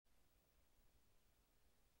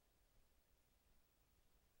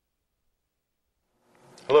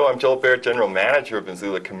Hello, I'm Joel Baird, General Manager of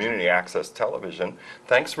Missoula Community Access Television.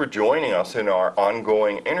 Thanks for joining us in our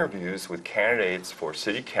ongoing interviews with candidates for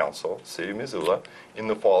City Council, City of Missoula, in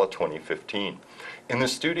the fall of 2015. In the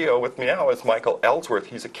studio with me now is Michael Ellsworth.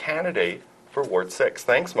 He's a candidate for Ward 6.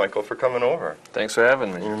 Thanks, Michael, for coming over. Thanks for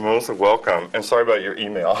having me. You're most welcome. And sorry about your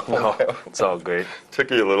email. No, it's all great. Took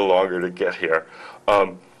you a little longer to get here.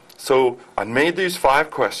 So I made these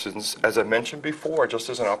 5 questions, as I mentioned before, just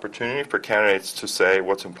as an opportunity for candidates to say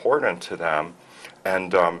what's important to them,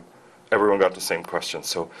 and everyone got the same question.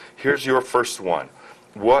 So here's your first one.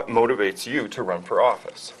 What motivates you to run for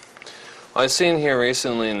office? I've seen here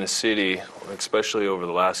recently in the city, especially over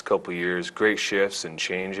the last couple of years, great shifts and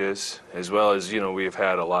changes, as well as, we've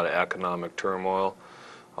had a lot of economic turmoil.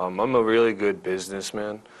 I'm a really good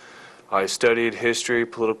businessman. I studied history,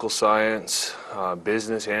 political science,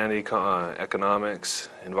 business and economics,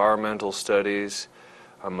 environmental studies.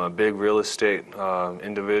 I'm a big real estate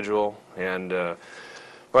individual, and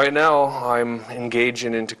right now I'm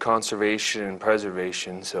engaging into conservation and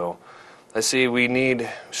preservation. So I see we need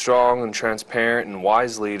strong and transparent and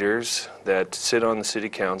wise leaders that sit on the city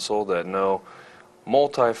council that know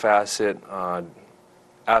multifaceted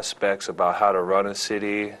aspects about how to run a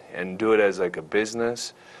city and do it as like a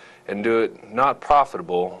business. And do it not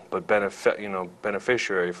profitable, but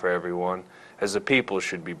beneficiary for everyone, as the people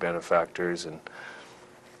should be benefactors. And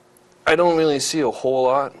I don't really see a whole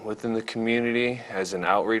lot within the community as in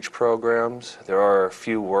outreach programs. There are a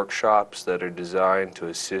few workshops that are designed to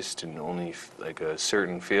assist in only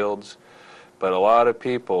certain fields, but a lot of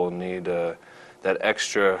people need that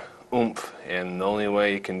extra oomph, and the only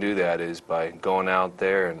way you can do that is by going out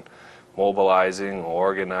there and mobilizing,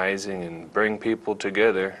 organizing, and bring people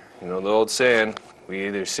together. The old saying, we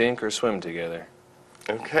either sink or swim together.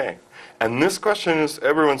 Okay. And this question is,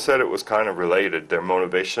 everyone said it was kind of related, their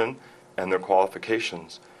motivation and their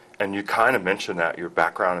qualifications. And you kind of mentioned that, your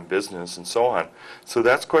background in business and so on. So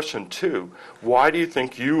that's question 2. Why do you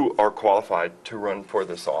think you are qualified to run for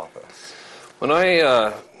this office? When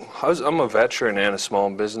I'm a veteran and a small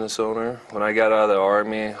business owner. When I got out of the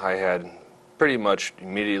Army, I had pretty much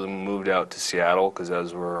immediately moved out to Seattle because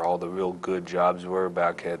that's where all the real good jobs were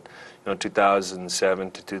back at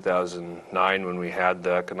 2007 to 2009 when we had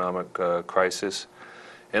the economic crisis.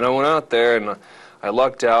 And I went out there and I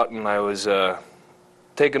lucked out, and I was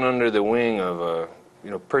taken under the wing of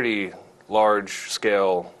a pretty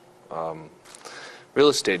large-scale real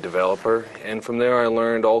estate developer. And from there I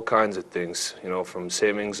learned all kinds of things, from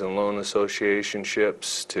savings and loan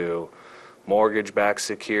associationships to mortgage-backed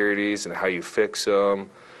securities and how you fix them.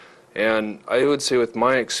 And I would say with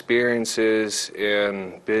my experiences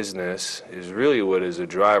in business is really what is a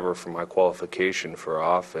driver for my qualification for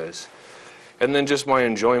office. And then just my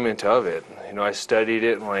enjoyment of it. I studied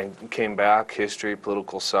it when I came back, history,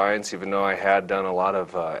 political science, even though I had done a lot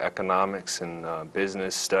of economics and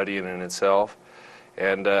business studying in itself.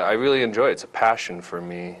 And I really enjoy it. It's a passion for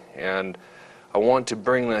me. And I want to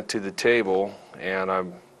bring that to the table, and I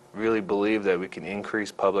really believe that we can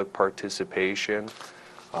increase public participation,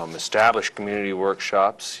 establish community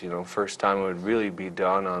workshops. First time it would really be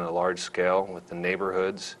done on a large scale with the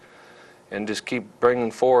neighborhoods, and just keep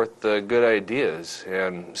bringing forth the good ideas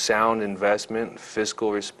and sound investment,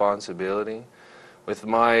 fiscal responsibility. With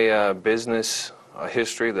my business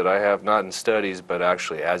history that I have, not in studies, but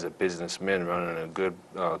actually as a businessman running a good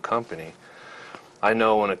company, I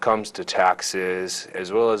know when it comes to taxes,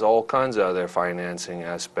 as well as all kinds of other financing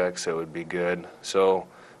aspects, it would be good. So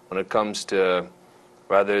when it comes to,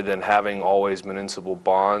 rather than having always municipal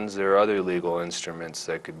bonds, there are other legal instruments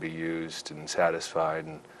that could be used and satisfied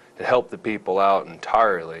and help the people out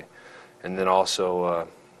entirely, and then also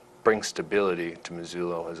bring stability to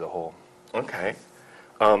Missoula as a whole. Okay.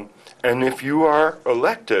 And if you are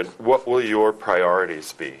elected, what will your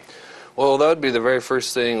priorities be? Well, that would be the very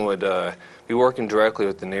first thing, would be working directly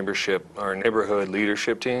with the neighborhood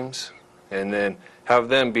leadership teams, and then have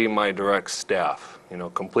them be my direct staff.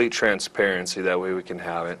 Complete transparency, that way we can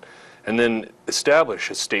have it. And then establish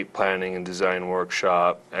a state planning and design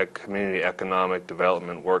workshop, community economic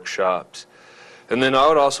development workshops. And then I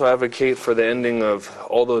would also advocate for the ending of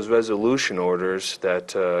all those resolution orders that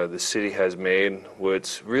the city has made,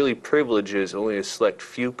 which really privileges only a select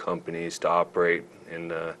few companies to operate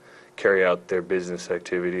and carry out their business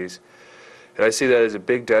activities. And I see that as a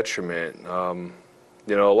big detriment. A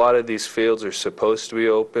lot of these fields are supposed to be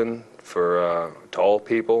open to all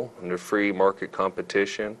people under free market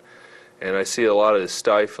competition. And I see a lot of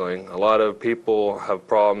stifling. A lot of people have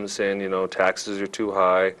problems saying, taxes are too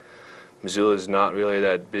high. Missoula is not really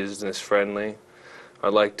that business friendly.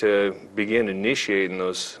 I'd like to begin initiating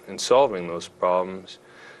those and solving those problems.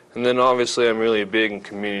 And then obviously I'm really big in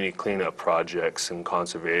community cleanup projects and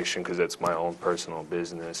conservation because that's my own personal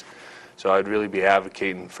business. So I'd really be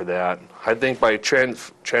advocating for that. I think by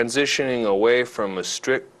transitioning away from a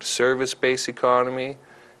strict service-based economy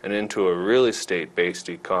and into a real estate-based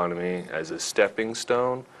economy as a stepping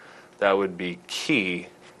stone, that would be key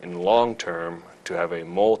in long term to have a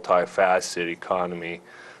multifaceted economy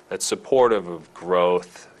that's supportive of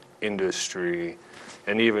growth, industry,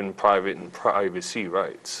 and even private and privacy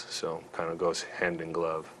rights. So kind of goes hand in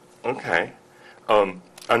glove. Okay.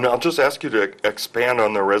 And I'll just ask you to expand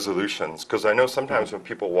on the resolutions, because I know sometimes when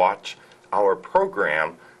people watch our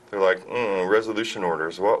program, they're like, resolution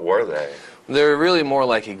orders, what were they? They're really more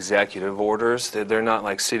like executive orders. They're not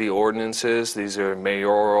like city ordinances. These are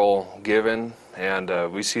mayoral given,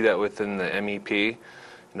 and we see that within the MEP.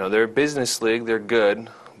 They're a business league, they're good,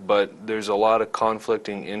 but there's a lot of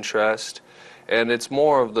conflicting interest, and it's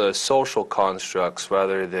more of the social constructs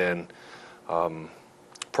rather than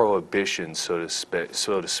prohibitions, so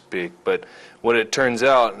to speak. But what it turns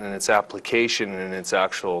out in its application and its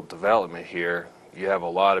actual development here, you have a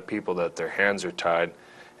lot of people that their hands are tied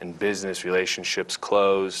and business relationships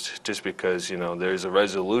closed just because, there's a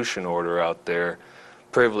resolution order out there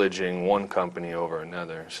privileging one company over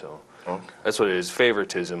another. So that's what it is,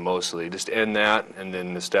 favoritism mostly. Just end that and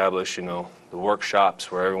then establish, the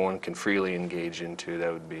workshops where everyone can freely engage into.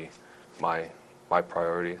 That would be my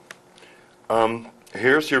priority.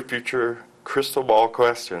 Here's your future crystal ball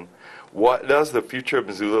question. What does the future of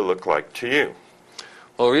Missoula look like to you?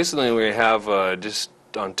 Well, recently we have, just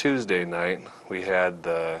on Tuesday night, we had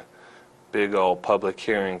the big old public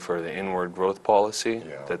hearing for the inward growth policy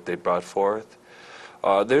that they brought forth.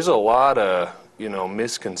 There's a lot of,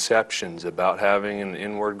 misconceptions about having an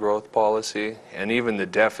inward growth policy, and even the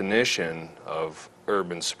definition of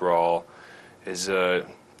urban sprawl is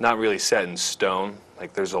not really set in stone.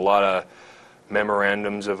 Like there's a lot of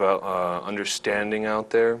memorandums of understanding out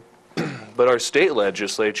there. But our state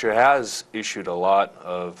legislature has issued a lot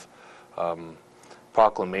of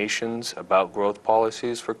proclamations about growth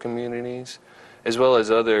policies for communities, as well as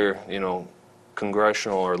other,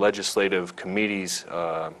 congressional or legislative committees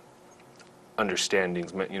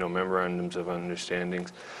understandings, memorandums of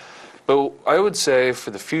understandings. But I would say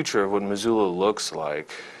for the future of what Missoula looks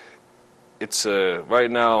like, it's right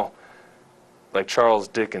now, like Charles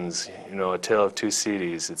Dickens, A Tale of Two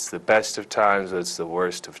Cities. It's the best of times, but it's the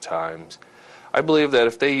worst of times. I believe that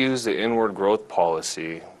if they use the inward growth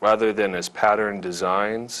policy rather than as pattern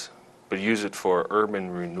designs, but use it for urban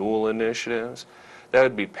renewal initiatives, that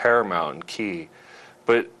would be paramount and key.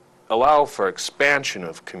 But allow for expansion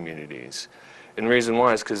of communities. And the reason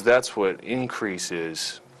why is because that's what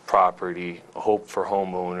increases property, hope for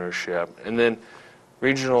home ownership, and then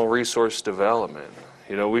regional resource development.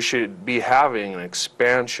 We should be having an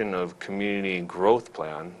expansion of community growth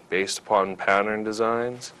plan based upon pattern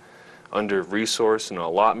designs under resource and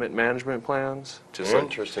allotment management plans.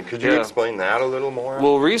 Interesting. Could you explain that a little more?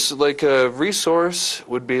 Well, a resource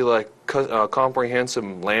would be like comprehensive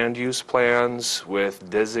land use plans with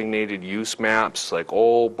designated use maps, like a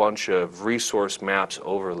whole bunch of resource maps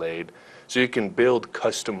overlaid. So you can build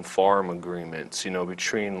custom farm agreements,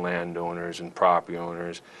 between landowners and property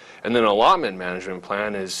owners. And then allotment management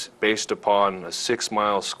plan is based upon a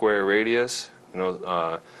 6-mile square radius,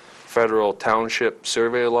 federal township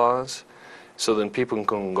survey laws. So then people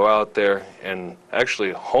can go out there and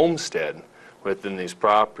actually homestead within these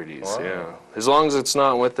properties. Wow. Yeah, as long as it's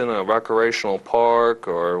not within a recreational park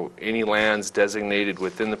or any lands designated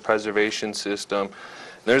within the preservation system.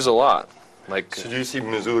 There's a lot. So do you see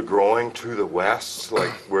Missoula growing to the west,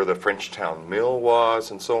 like where the Frenchtown Mill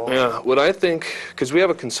was and so on? Yeah, what I think, because we have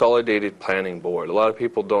a consolidated planning board. A lot of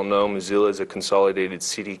people don't know Missoula is a consolidated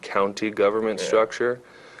city-county government structure.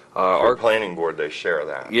 Our planning board, they share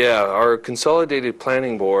that. Yeah, our consolidated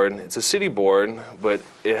planning board, it's a city board, but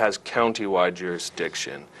it has county-wide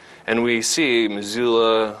jurisdiction. And we see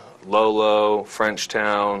Missoula, Lolo,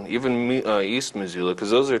 Frenchtown, even East Missoula,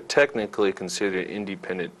 because those are technically considered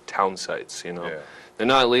independent town sites, Yeah. They're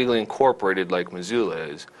not legally incorporated like Missoula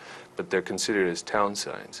is, but they're considered as town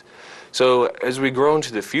sites. So as we grow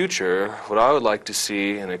into the future, what I would like to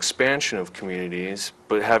see an expansion of communities,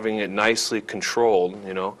 but having it nicely controlled,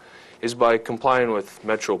 is by complying with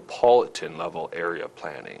metropolitan level area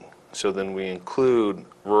planning. So then we include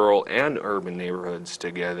rural and urban neighborhoods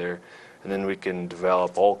together, and then we can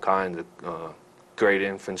develop all kinds of great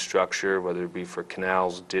infrastructure, whether it be for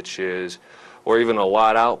canals, ditches, or even a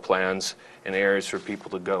lot out plans in areas for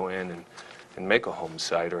people to go in and make a home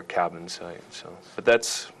site or a cabin site. But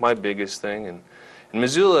that's my biggest thing. And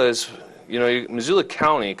Missoula is, Missoula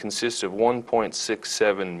County consists of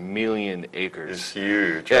 1.67 million acres. It's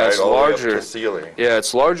huge, Yeah, right? it's All the way up larger. to Sealy. Yeah,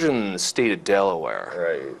 it's larger than the state of Delaware.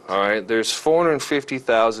 Right. All right, there's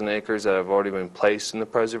 450,000 acres that have already been placed in the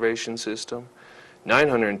preservation system.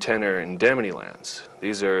 910 are indemnity lands.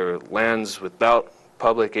 These are lands without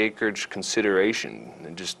public acreage consideration,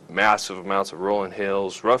 and just massive amounts of rolling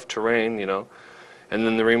hills, rough terrain, and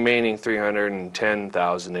then the remaining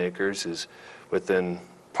 310,000 acres is within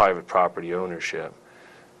private property ownership,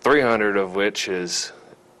 300 of which is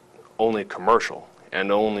only commercial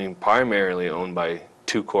and only primarily owned by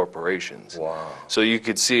 2 corporations. Wow. So you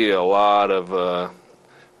could see a lot of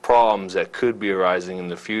problems that could be arising in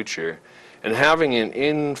the future. And having an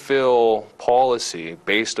infill policy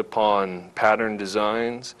based upon pattern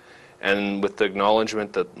designs and with the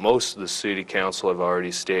acknowledgement that most of the city council have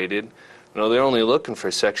already stated, they're only looking for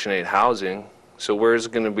Section 8 housing. So where's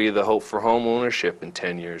going to be the hope for home ownership in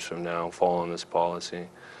 10 years from now following this policy?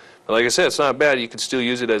 But like I said, it's not bad. You could still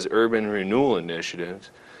use it as urban renewal initiatives,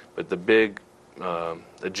 but the big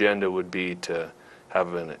agenda would be to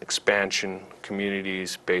have an expansion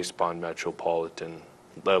communities based upon metropolitan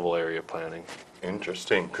level area planning.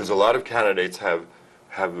 Interesting, because a lot of candidates have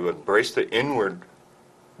embraced the inward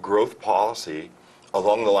growth policy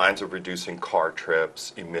along the lines of reducing car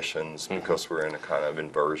trips, emissions, because we're in a kind of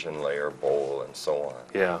inversion layer bowl and so on.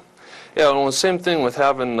 Yeah. Yeah, well, the same thing with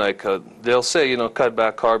having they'll say, cut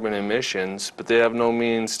back carbon emissions, but they have no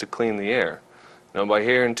means to clean the air. By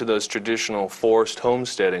adhering to those traditional forced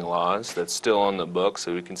homesteading laws that's still on the books,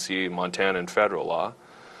 so we can see Montana and federal law,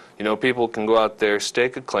 people can go out there,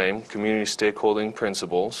 stake a claim, community stakeholding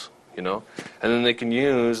principles, and then they can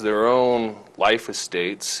use their own life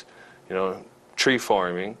estates, tree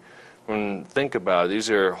farming. And think about it, these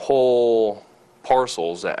are whole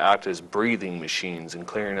parcels that act as breathing machines and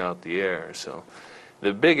clearing out the air. So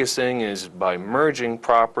the biggest thing is by merging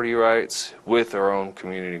property rights with our own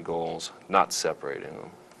community goals, not separating them.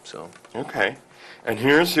 So. Okay. And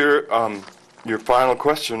here's your final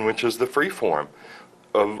question, which is the free form.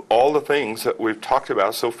 Of all the things that we've talked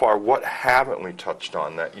about so far, what haven't we touched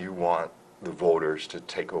on that you want the voters to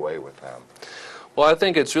take away with them? Well, I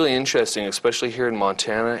think it's really interesting, especially here in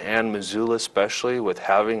Montana and Missoula especially, with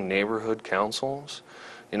having neighborhood councils.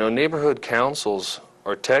 Neighborhood councils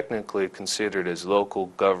are technically considered as local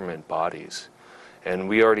government bodies, and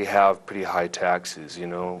we already have pretty high taxes.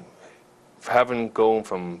 Having going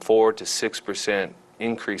from 4 to 6%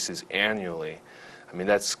 increases annually,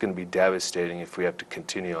 that's going to be devastating if we have to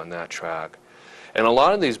continue on that track. And a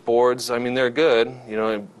lot of these boards, they're good.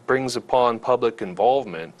 It brings upon public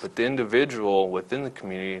involvement, but the individual within the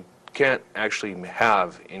community can't actually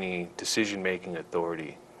have any decision-making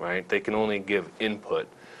authority, right? They can only give input,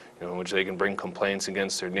 which they can bring complaints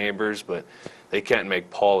against their neighbors, but they can't make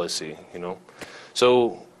policy,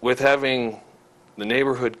 So with having the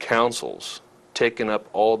neighborhood councils taking up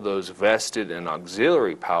all those vested and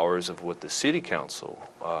auxiliary powers of what the city council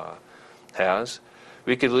has,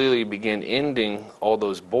 we could literally begin ending all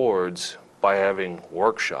those boards by having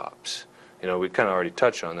workshops. We kind of already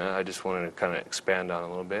touched on that. I just wanted to kind of expand on it a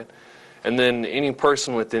little bit. And then any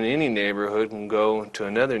person within any neighborhood can go to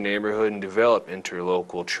another neighborhood and develop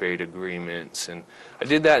interlocal trade agreements. And I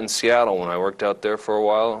did that in Seattle when I worked out there for a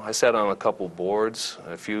while. I sat on a couple boards.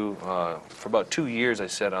 For about 2 years I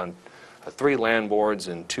sat on 3 land boards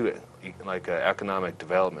and 2 economic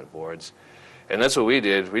development boards. And that's what we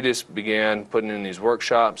did. We just began putting in these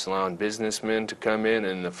workshops, allowing businessmen to come in,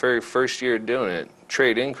 and the very first year doing it,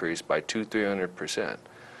 trade increased by 200-300%.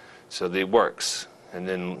 So it works. And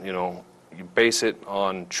then, you base it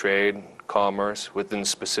on trade, commerce within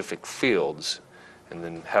specific fields, and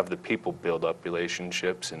then have the people build up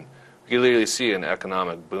relationships. And we can literally see an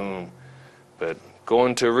economic boom. But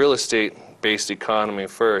going to a real estate-based economy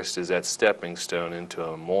first is that stepping stone into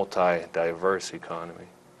a multi-diverse economy.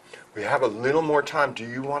 We have a little more time. Do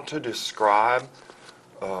you want to describe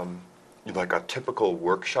like a typical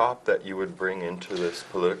workshop that you would bring into this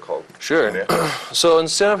political? Sure. So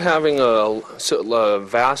instead of having a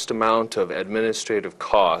vast amount of administrative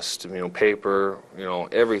cost, paper,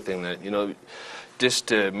 everything that, just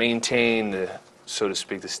to maintain the, so to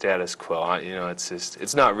speak, the status quo,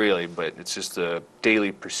 it's not really, but it's just a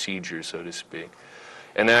daily procedure, so to speak,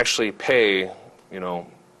 and actually pay,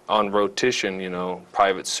 on rotation,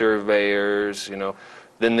 private surveyors,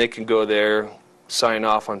 then they can go there, sign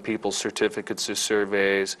off on people's certificates or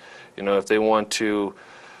surveys. If they want to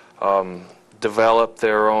develop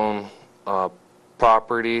their own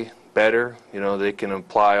property better, they can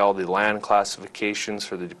apply all the land classifications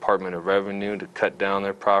for the Department of Revenue to cut down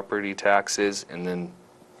their property taxes and then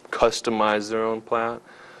customize their own plat.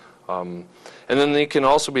 And then they can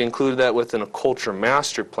also be included that within a culture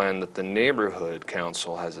master plan that the neighborhood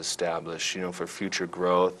council has established, for future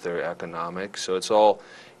growth or economic. So it's all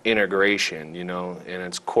integration, and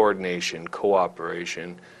it's coordination,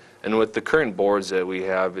 cooperation. And with the current boards that we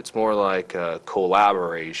have, it's more like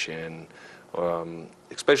collaboration,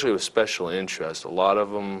 especially with special interest. A lot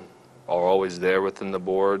of them are always there within the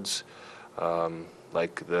boards,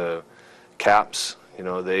 like the CAPS.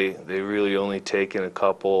 They really only take in a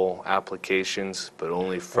couple applications, but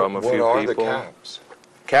only from a few people. What are the CAPS?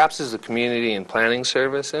 CAPS is the Community and Planning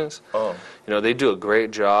Services. Oh. They do a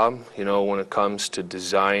great job, when it comes to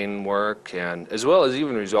design work and as well as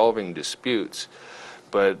even resolving disputes.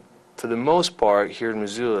 But for the most part, here in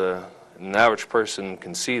Missoula, an average person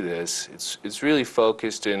can see this. It's really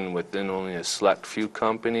focused within only a select few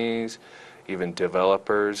companies, even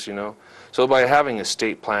developers, So by having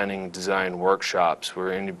estate planning design workshops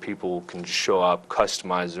where any people can just show up,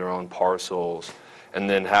 customize their own parcels, and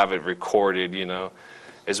then have it recorded,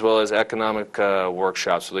 as well as economic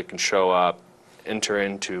workshops so they can show up, enter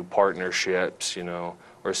into partnerships, or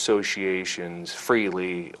associations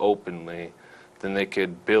freely, openly, then they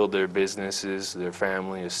could build their businesses, their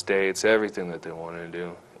family estates, everything that they want to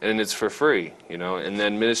do. And it's for free, and the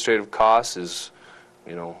administrative cost is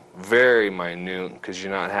very minute because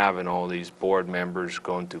you're not having all these board members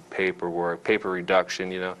going through paperwork, paper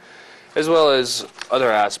reduction, as well as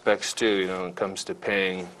other aspects too, when it comes to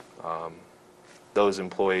paying those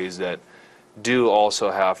employees that do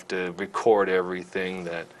also have to record everything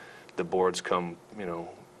that the boards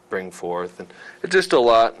bring forth. And it's just a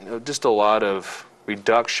lot of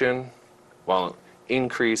reduction while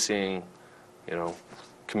increasing,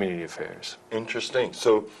 community affairs. Interesting.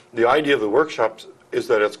 So the idea of the workshops is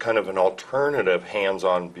that it's kind of an alternative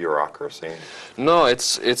hands-on bureaucracy. No,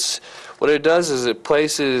 it's what it does is it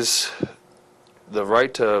places the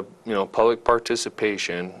right to public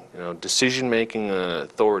participation, decision-making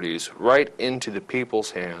authorities right into the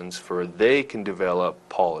people's hands for they can develop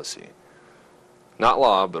policy, not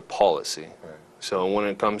law but policy. Right. So when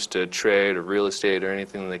it comes to trade or real estate or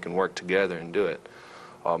anything, they can work together and do it.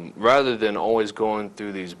 Rather than always going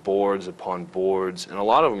through these boards upon boards, and a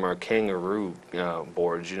lot of them are kangaroo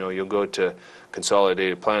boards. You'll go to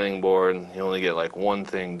consolidated planning board and you only get like one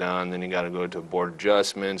thing done, then you got to go to board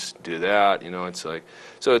adjustments, do that. It's like,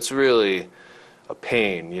 so it's really a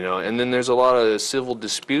pain. And then there's a lot of civil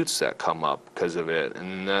disputes that come up because of it,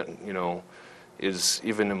 and that is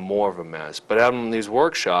even more of a mess. But having these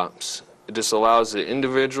workshops, it just allows the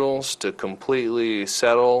individuals to completely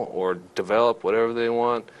settle or develop whatever they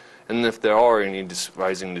want. And if there are any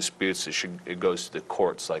rising disputes, it goes to the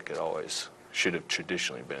courts like it always should have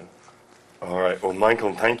traditionally been. All right. Well,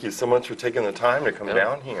 Michael, thank you so much for taking the time to come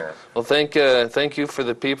down here. Well, thank you for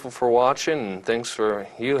the people for watching, and thanks for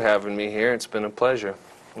you having me here. It's been a pleasure.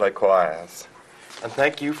 Likewise. And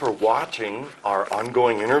thank you for watching our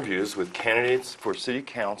ongoing interviews with candidates for City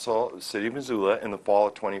Council, City of Missoula, in the fall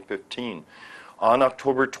of 2015. On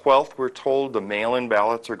October 12th, we're told the mail-in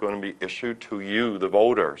ballots are going to be issued to you, the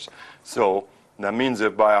voters. So that means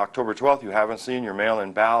if by October 12th you haven't seen your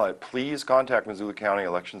mail-in ballot, please contact Missoula County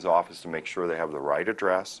Elections Office to make sure they have the right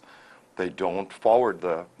address, they don't forward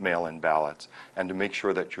the mail-in ballots, and to make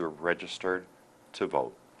sure that you're registered to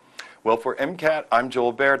vote. Well, for MCAT, I'm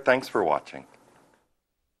Joel Baird. Thanks for watching.